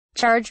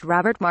charged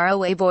Robert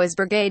Morrow, a boys'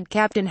 brigade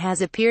captain,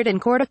 has appeared in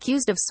court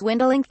accused of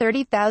swindling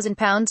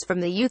 £30,000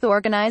 from the youth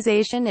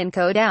organisation in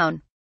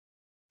Newtownards.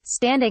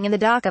 Standing in the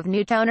dock of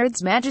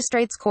Newtownards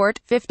Magistrates Court,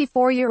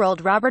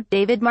 54-year-old Robert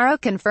David Morrow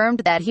confirmed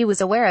that he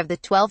was aware of the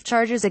 12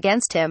 charges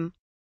against him.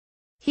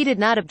 He did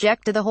not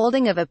object to the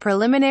holding of a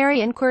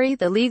preliminary inquiry,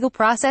 the legal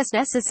process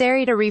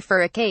necessary to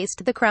refer a case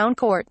to the Crown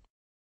Court.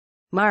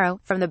 Morrow,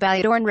 from the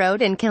Ballydorn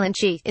Road in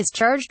Killinchy, is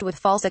charged with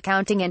false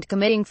accounting and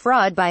committing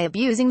fraud by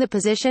abusing the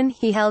position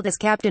he held as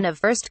captain of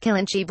 1st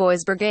Killinchy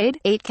Boys Brigade,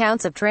 8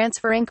 counts of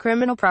transferring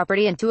criminal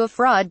property and 2 of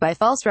fraud by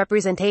false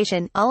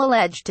representation, all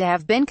alleged to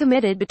have been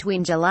committed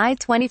between July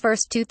 21,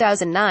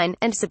 2009,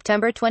 and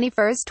September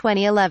 21,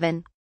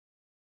 2011.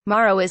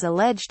 Morrow is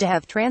alleged to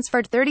have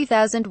transferred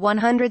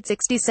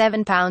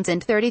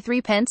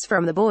 £30,167.33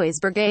 from the Boys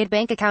Brigade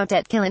bank account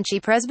at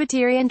Killinchy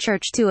Presbyterian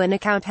Church to an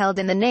account held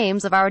in the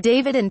names of R.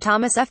 David and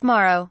Thomas F.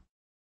 Morrow.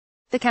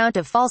 The count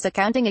of false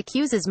accounting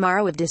accuses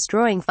Morrow of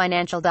destroying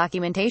financial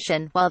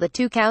documentation, while the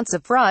 2 counts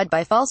of fraud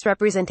by false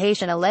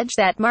representation allege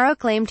that Morrow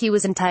claimed he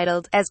was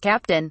entitled, as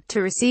captain,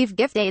 to receive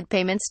gift aid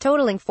payments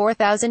totaling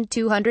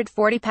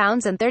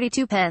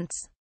 £4,240.32.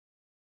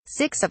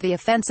 6 of the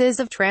offences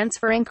of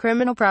transferring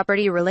criminal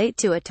property relate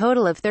to a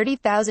total of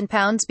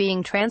 £30,000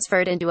 being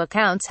transferred into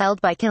accounts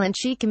held by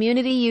Killinchy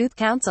Community Youth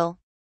Council.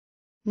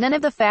 None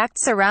of the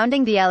facts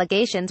surrounding the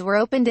allegations were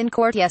opened in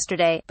court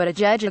yesterday, but a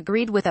judge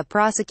agreed with a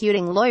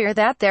prosecuting lawyer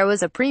that there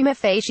was a prima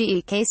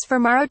facie case for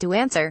Morrow to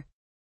answer.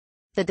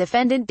 The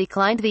defendant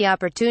declined the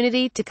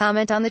opportunity to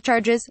comment on the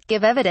charges,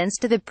 give evidence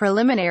to the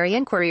preliminary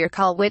inquiry, or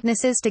call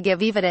witnesses to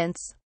give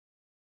evidence.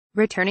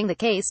 Returning the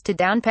case to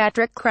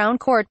Downpatrick Crown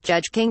Court,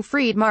 Judge King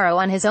freed Morrow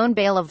on his own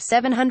bail of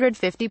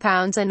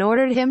 £750 and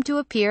ordered him to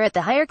appear at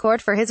the higher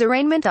court for his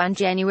arraignment on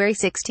January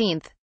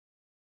 16.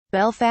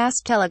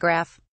 Belfast Telegraph.